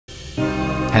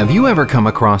Have you ever come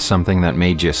across something that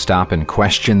made you stop and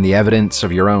question the evidence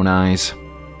of your own eyes?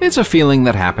 It's a feeling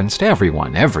that happens to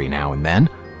everyone every now and then,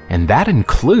 and that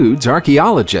includes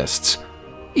archaeologists.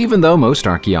 Even though most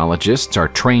archaeologists are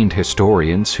trained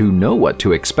historians who know what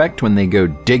to expect when they go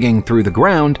digging through the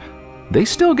ground, they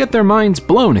still get their minds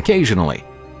blown occasionally.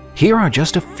 Here are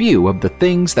just a few of the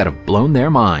things that have blown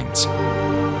their minds.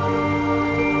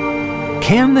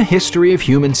 Can the history of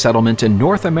human settlement in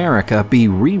North America be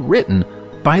rewritten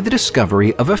by the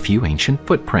discovery of a few ancient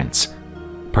footprints?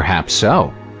 Perhaps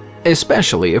so,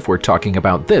 especially if we're talking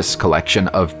about this collection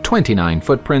of 29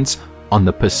 footprints on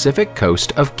the Pacific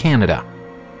coast of Canada.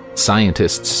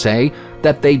 Scientists say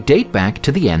that they date back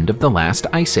to the end of the last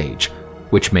ice age,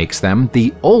 which makes them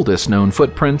the oldest known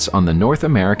footprints on the North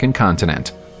American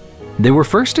continent. They were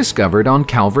first discovered on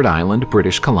Calvert Island,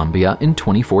 British Columbia in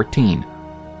 2014.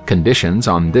 Conditions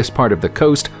on this part of the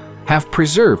coast have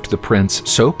preserved the prints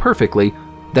so perfectly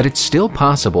that it's still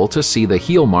possible to see the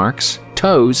heel marks,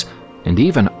 toes, and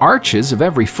even arches of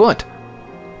every foot.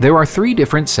 There are 3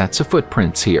 different sets of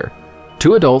footprints here,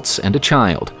 2 adults and a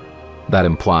child. That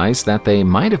implies that they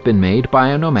might have been made by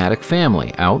a nomadic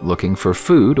family out looking for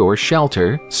food or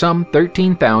shelter some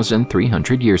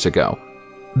 13,300 years ago.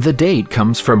 The date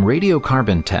comes from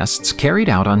radiocarbon tests carried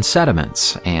out on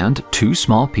sediments and 2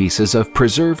 small pieces of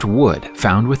preserved wood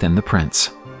found within the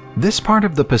prints. This part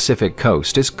of the Pacific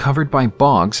coast is covered by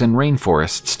bogs and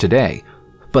rainforests today,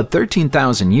 but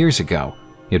 13,000 years ago,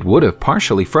 it would have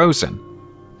partially frozen.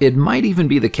 It might even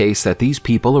be the case that these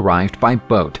people arrived by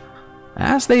boat,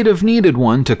 as they'd have needed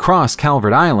one to cross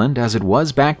Calvert Island as it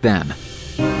was back then.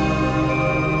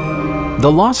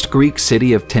 The lost Greek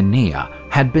city of Tenea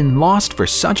had been lost for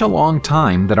such a long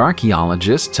time that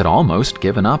archaeologists had almost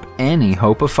given up any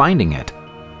hope of finding it.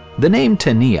 The name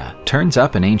Tenea turns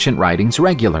up in ancient writings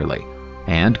regularly,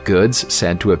 and goods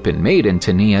said to have been made in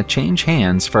Tenea change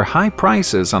hands for high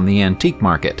prices on the antique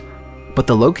market. But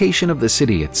the location of the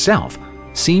city itself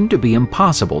seemed to be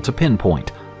impossible to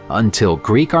pinpoint until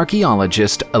Greek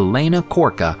archaeologist Elena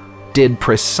Korka did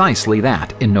precisely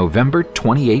that in November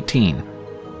 2018.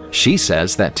 She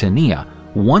says that Tenea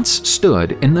once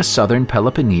stood in the southern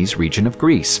Peloponnese region of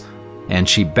Greece, and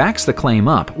she backs the claim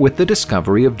up with the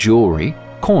discovery of jewelry,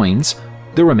 coins,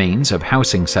 the remains of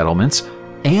housing settlements,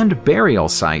 and burial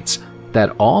sites that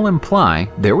all imply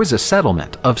there was a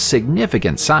settlement of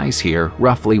significant size here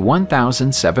roughly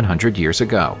 1,700 years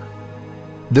ago.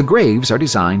 The graves are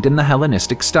designed in the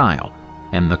Hellenistic style,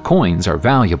 and the coins are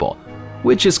valuable,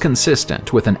 which is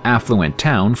consistent with an affluent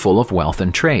town full of wealth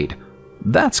and trade.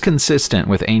 That's consistent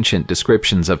with ancient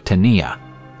descriptions of Tenea.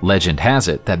 Legend has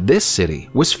it that this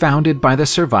city was founded by the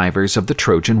survivors of the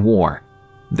Trojan War.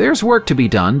 There's work to be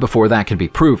done before that can be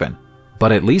proven,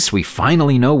 but at least we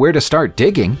finally know where to start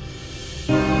digging.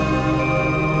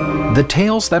 The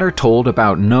tales that are told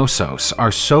about Knossos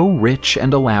are so rich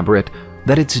and elaborate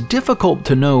that it's difficult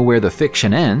to know where the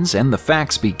fiction ends and the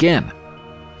facts begin.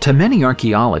 To many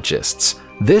archaeologists,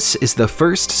 this is the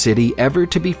first city ever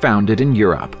to be founded in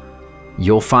Europe.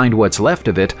 You'll find what's left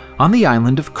of it on the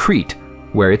island of Crete,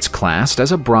 where it's classed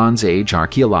as a Bronze Age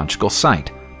archaeological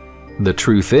site. The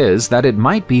truth is that it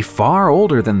might be far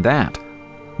older than that.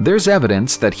 There's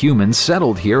evidence that humans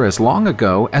settled here as long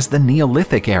ago as the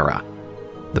Neolithic era.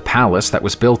 The palace that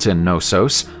was built in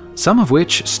Knossos, some of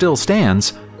which still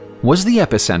stands, was the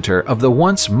epicenter of the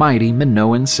once mighty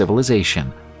Minoan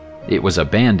civilization. It was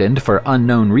abandoned for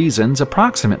unknown reasons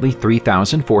approximately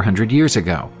 3,400 years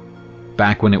ago.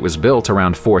 Back when it was built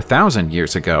around 4,000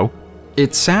 years ago,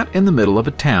 it sat in the middle of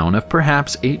a town of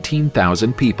perhaps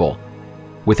 18,000 people.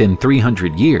 Within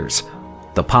 300 years,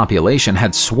 the population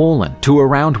had swollen to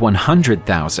around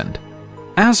 100,000.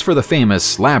 As for the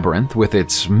famous labyrinth with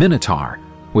its minotaur,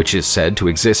 which is said to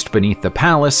exist beneath the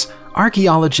palace,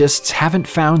 archaeologists haven't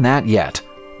found that yet,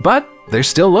 but they're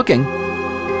still looking.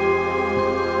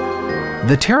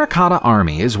 The Terracotta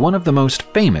Army is one of the most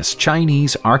famous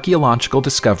Chinese archaeological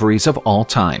discoveries of all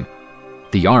time.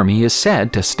 The army is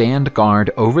said to stand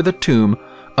guard over the tomb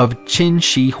of Qin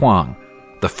Shi Huang,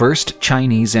 the first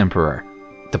Chinese emperor.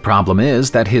 The problem is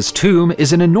that his tomb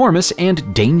is an enormous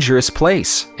and dangerous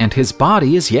place, and his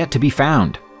body is yet to be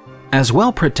found. As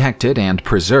well protected and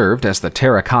preserved as the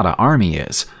Terracotta Army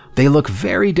is, they look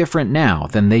very different now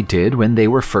than they did when they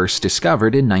were first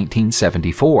discovered in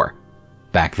 1974.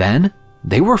 Back then,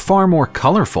 they were far more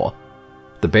colorful.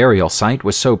 The burial site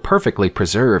was so perfectly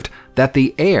preserved that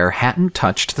the air hadn't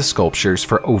touched the sculptures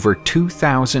for over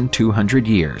 2,200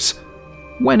 years.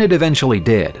 When it eventually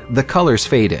did, the colors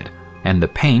faded, and the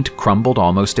paint crumbled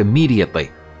almost immediately,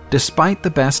 despite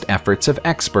the best efforts of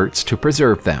experts to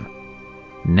preserve them.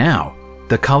 Now,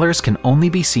 the colors can only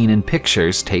be seen in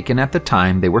pictures taken at the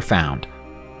time they were found.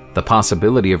 The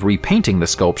possibility of repainting the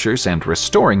sculptures and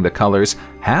restoring the colors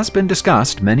has been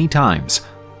discussed many times,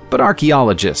 but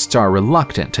archaeologists are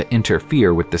reluctant to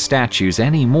interfere with the statues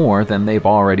any more than they've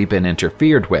already been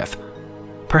interfered with.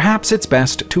 Perhaps it's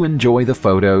best to enjoy the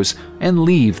photos and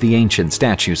leave the ancient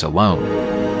statues alone.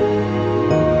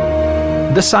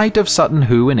 The site of Sutton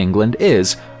Hoo in England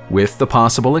is, with the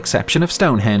possible exception of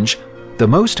Stonehenge, the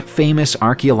most famous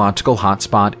archaeological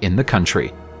hotspot in the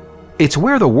country. It's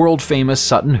where the world-famous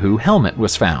Sutton Hoo helmet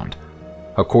was found.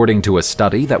 According to a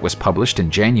study that was published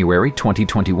in January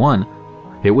 2021,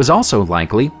 it was also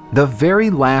likely the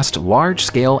very last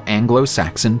large-scale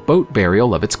Anglo-Saxon boat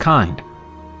burial of its kind.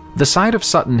 The site of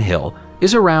Sutton Hill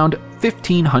is around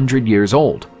 1,500 years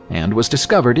old and was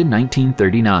discovered in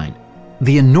 1939.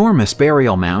 The enormous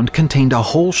burial mound contained a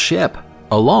whole ship,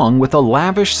 along with a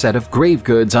lavish set of grave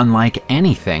goods unlike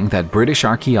anything that British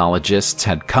archaeologists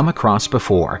had come across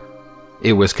before.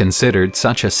 It was considered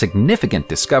such a significant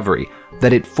discovery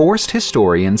that it forced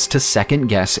historians to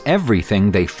second-guess everything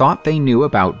they thought they knew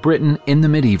about Britain in the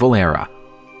medieval era.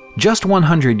 Just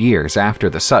 100 years after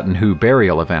the Sutton Hoo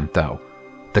burial event, though,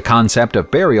 the concept of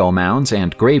burial mounds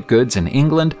and grave goods in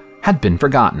England had been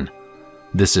forgotten.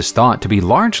 This is thought to be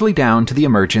largely down to the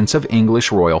emergence of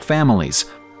English royal families,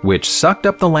 which sucked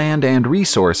up the land and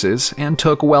resources and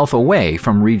took wealth away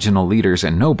from regional leaders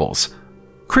and nobles.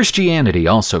 Christianity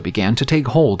also began to take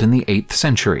hold in the 8th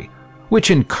century, which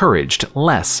encouraged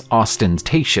less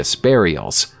ostentatious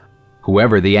burials.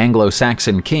 Whoever the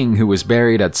Anglo-Saxon king who was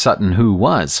buried at Sutton Hoo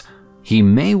was, he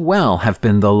may well have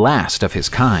been the last of his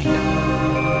kind.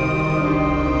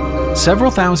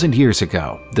 Several thousand years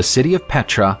ago, the city of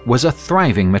Petra was a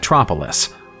thriving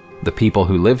metropolis. The people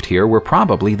who lived here were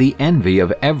probably the envy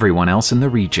of everyone else in the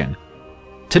region.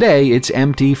 Today, it's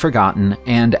empty, forgotten,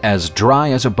 and as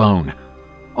dry as a bone.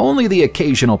 Only the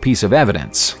occasional piece of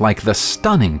evidence, like the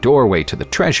stunning doorway to the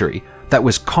treasury that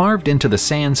was carved into the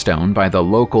sandstone by the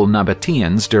local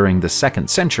Nabateans during the 2nd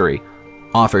century,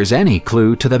 offers any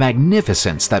clue to the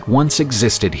magnificence that once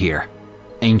existed here.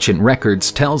 Ancient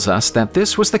records tells us that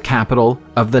this was the capital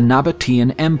of the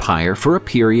Nabatean Empire for a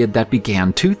period that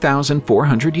began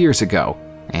 2,400 years ago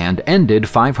and ended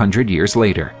 500 years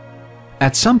later.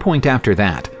 At some point after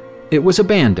that, it was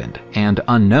abandoned and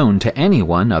unknown to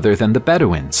anyone other than the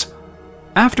Bedouins.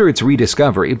 After its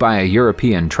rediscovery by a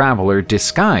European traveler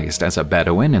disguised as a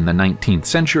Bedouin in the 19th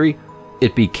century,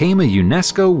 it became a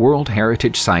UNESCO World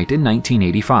Heritage Site in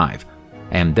 1985,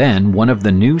 and then one of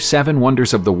the new 7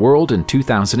 Wonders of the World in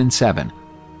 2007.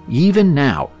 Even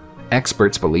now,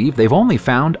 experts believe they've only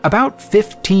found about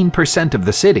 15% of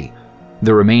the city.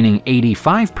 The remaining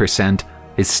 85%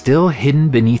 is still hidden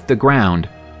beneath the ground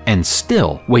and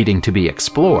still waiting to be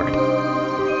explored.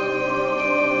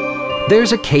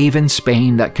 There's a cave in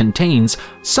Spain that contains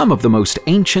some of the most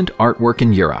ancient artwork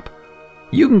in Europe.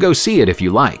 You can go see it if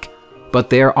you like, but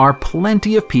there are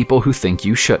plenty of people who think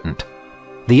you shouldn't.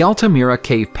 The Altamira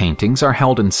cave paintings are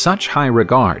held in such high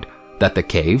regard that the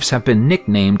caves have been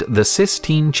nicknamed the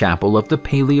Sistine Chapel of the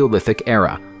Paleolithic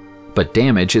era, but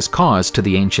damage is caused to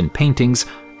the ancient paintings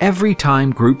every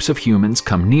time groups of humans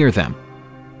come near them.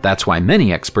 That's why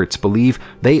many experts believe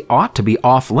they ought to be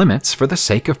off-limits for the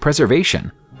sake of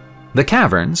preservation. The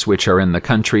caverns, which are in the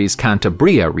country's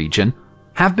Cantabria region,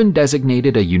 have been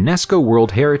designated a UNESCO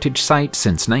World Heritage Site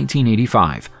since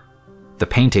 1985. The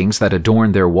paintings that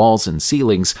adorn their walls and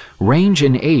ceilings range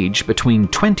in age between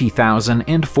 20,000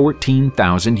 and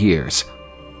 14,000 years.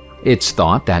 It's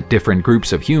thought that different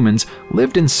groups of humans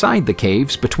lived inside the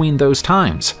caves between those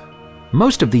times.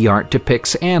 Most of the art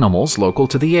depicts animals local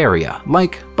to the area,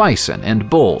 like bison and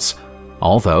bulls,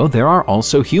 although there are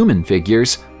also human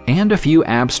figures and a few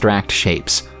abstract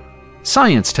shapes.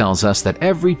 Science tells us that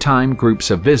every time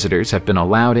groups of visitors have been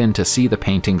allowed in to see the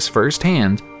paintings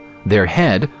firsthand, their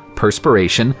head,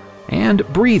 perspiration, and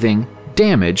breathing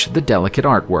damage the delicate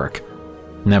artwork.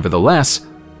 Nevertheless,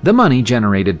 the money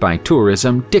generated by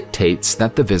tourism dictates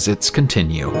that the visits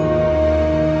continue.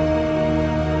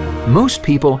 Most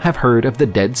people have heard of the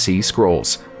Dead Sea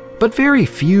Scrolls, but very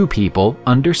few people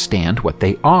understand what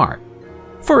they are.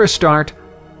 For a start,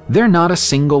 they're not a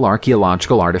single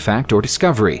archaeological artifact or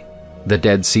discovery. The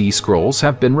Dead Sea Scrolls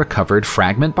have been recovered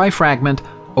fragment by fragment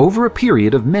over a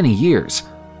period of many years.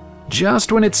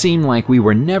 Just when it seemed like we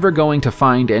were never going to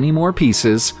find any more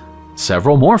pieces,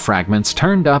 several more fragments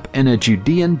turned up in a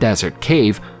Judean desert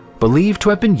cave believed to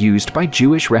have been used by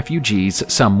Jewish refugees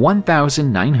some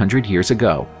 1,900 years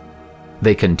ago.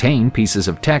 They contain pieces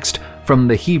of text from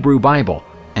the Hebrew Bible,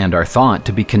 and are thought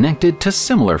to be connected to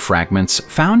similar fragments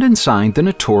found inside the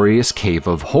notorious Cave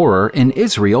of Horror in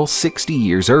Israel 60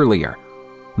 years earlier.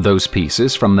 Those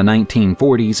pieces from the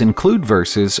 1940s include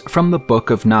verses from the Book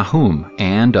of Nahum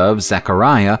and of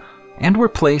Zechariah, and were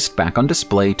placed back on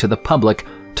display to the public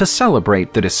to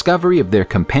celebrate the discovery of their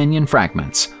companion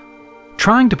fragments.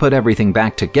 Trying to put everything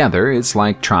back together is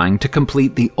like trying to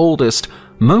complete the oldest,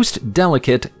 most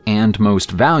delicate, and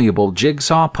most valuable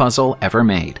jigsaw puzzle ever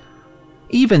made.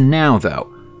 Even now,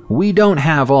 though, we don't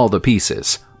have all the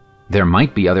pieces. There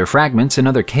might be other fragments in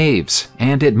other caves,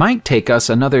 and it might take us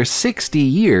another 60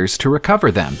 years to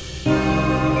recover them.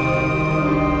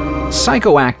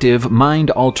 Psychoactive,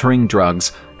 mind-altering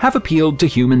drugs have appealed to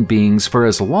human beings for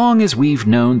as long as we've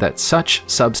known that such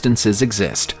substances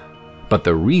exist. But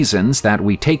the reasons that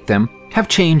we take them have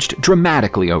changed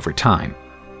dramatically over time.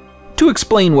 To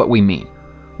explain what we mean,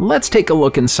 let's take a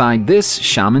look inside this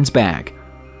shaman's bag.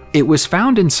 It was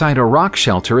found inside a rock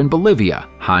shelter in Bolivia,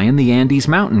 high in the Andes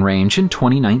mountain range in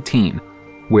 2019,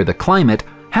 where the climate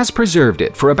has preserved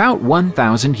it for about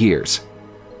 1,000 years.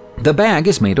 The bag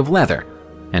is made of leather,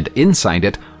 and inside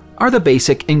it are the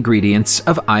basic ingredients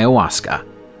of ayahuasca.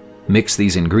 Mix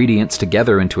these ingredients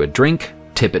together into a drink,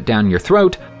 tip it down your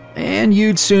throat, and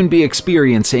you'd soon be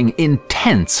experiencing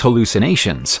intense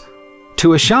hallucinations.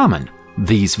 To a shaman,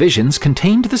 these visions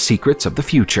contained the secrets of the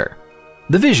future.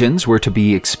 The visions were to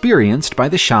be experienced by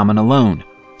the shaman alone,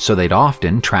 so they'd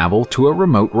often travel to a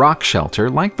remote rock shelter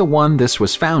like the one this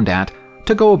was found at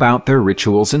to go about their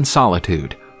rituals in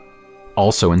solitude.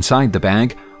 Also inside the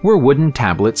bag were wooden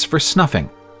tablets for snuffing,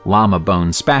 llama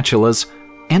bone spatulas,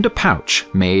 and a pouch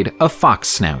made of fox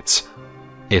snouts.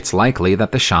 It's likely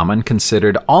that the shaman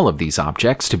considered all of these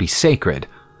objects to be sacred,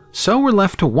 so we're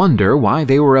left to wonder why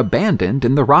they were abandoned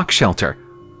in the rock shelter.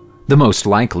 The most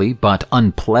likely but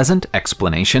unpleasant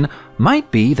explanation might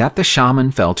be that the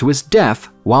shaman fell to his death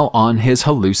while on his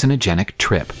hallucinogenic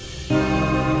trip.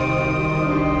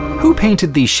 Who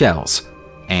painted these shells?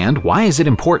 And why is it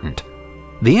important?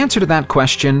 The answer to that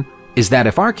question is that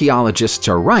if archaeologists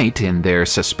are right in their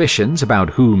suspicions about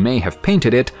who may have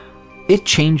painted it, it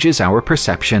changes our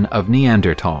perception of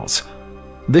Neanderthals.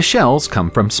 The shells come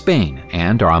from Spain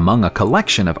and are among a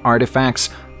collection of artifacts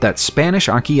that Spanish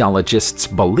archaeologists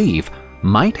believe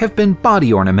might have been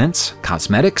body ornaments,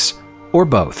 cosmetics, or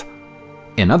both.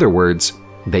 In other words,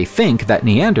 they think that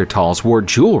Neanderthals wore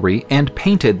jewelry and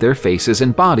painted their faces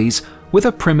and bodies with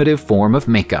a primitive form of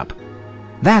makeup.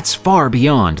 That's far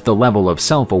beyond the level of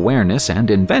self-awareness and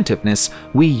inventiveness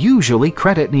we usually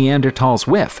credit Neanderthals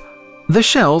with. The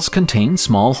shells contain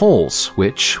small holes,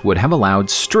 which would have allowed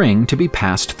string to be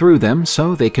passed through them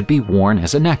so they could be worn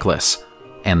as a necklace.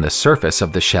 And the surface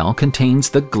of the shell contains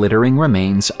the glittering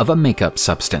remains of a makeup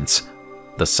substance.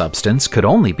 The substance could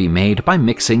only be made by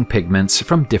mixing pigments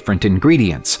from different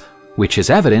ingredients, which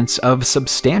is evidence of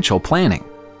substantial planning.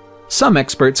 Some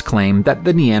experts claim that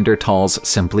the Neanderthals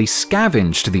simply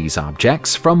scavenged these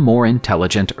objects from more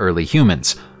intelligent early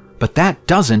humans, but that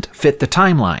doesn't fit the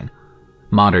timeline.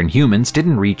 Modern humans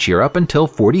didn't reach Europe until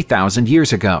 40,000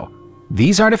 years ago.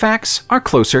 These artifacts are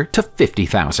closer to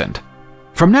 50,000.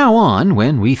 From now on,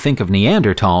 when we think of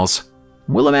Neanderthals,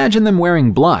 we'll imagine them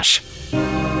wearing blush.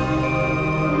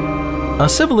 A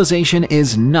civilization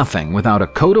is nothing without a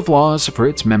code of laws for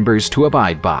its members to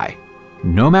abide by.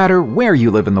 No matter where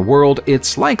you live in the world,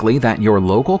 it's likely that your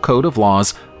local code of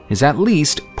laws is at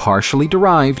least partially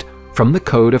derived from the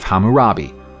Code of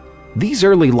Hammurabi. These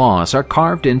early laws are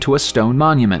carved into a stone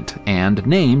monument and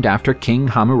named after King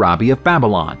Hammurabi of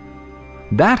Babylon.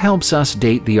 That helps us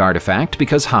date the artifact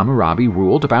because Hammurabi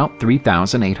ruled about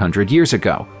 3,800 years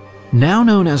ago. Now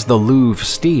known as the Louvre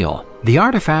stele, the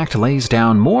artifact lays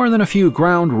down more than a few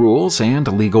ground rules and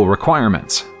legal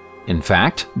requirements. In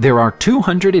fact, there are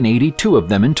 282 of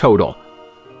them in total.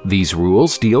 These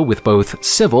rules deal with both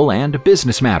civil and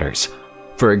business matters.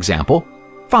 For example,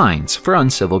 fines for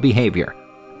uncivil behavior,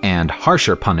 and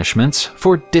harsher punishments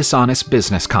for dishonest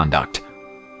business conduct.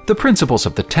 The principles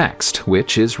of the text,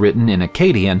 which is written in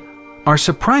Akkadian, are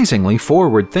surprisingly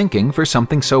forward-thinking for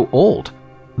something so old.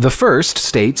 The first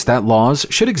states that laws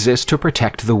should exist to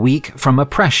protect the weak from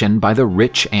oppression by the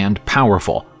rich and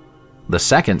powerful. The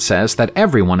second says that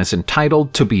everyone is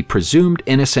entitled to be presumed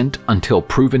innocent until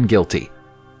proven guilty.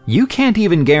 You can't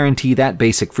even guarantee that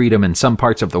basic freedom in some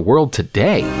parts of the world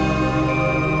today.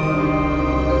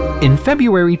 In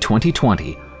February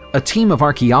 2020, a team of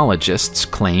archaeologists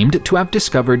claimed to have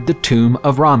discovered the tomb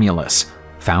of Romulus,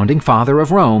 founding father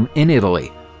of Rome in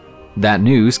Italy. That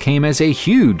news came as a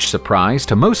huge surprise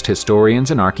to most historians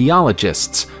and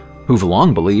archaeologists, who've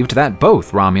long believed that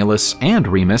both Romulus and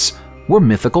Remus were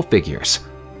mythical figures.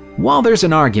 While there's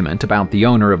an argument about the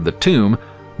owner of the tomb,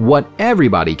 what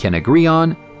everybody can agree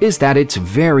on is that it's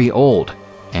very old,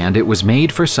 and it was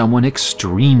made for someone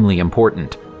extremely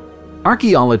important.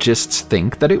 Archaeologists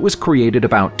think that it was created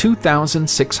about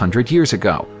 2,600 years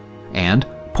ago, and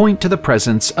point to the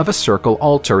presence of a circle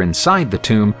altar inside the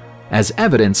tomb as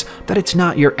evidence that it's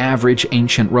not your average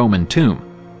ancient Roman tomb.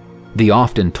 The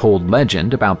often told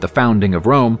legend about the founding of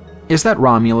Rome is that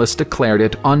Romulus declared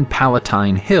it on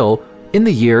Palatine Hill in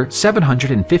the year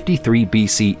 753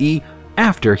 BCE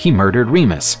after he murdered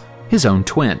Remus, his own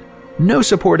twin. No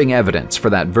supporting evidence for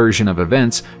that version of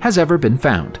events has ever been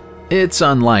found. It's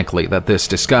unlikely that this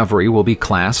discovery will be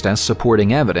classed as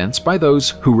supporting evidence by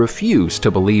those who refuse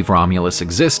to believe Romulus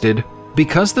existed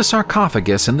because the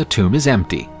sarcophagus in the tomb is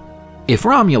empty. If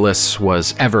Romulus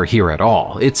was ever here at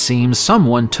all, it seems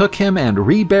someone took him and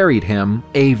reburied him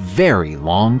a very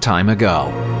long time ago.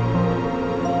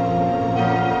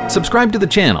 Subscribe to the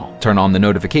channel, turn on the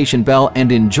notification bell, and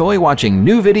enjoy watching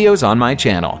new videos on my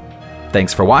channel.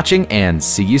 Thanks for watching, and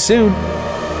see you soon!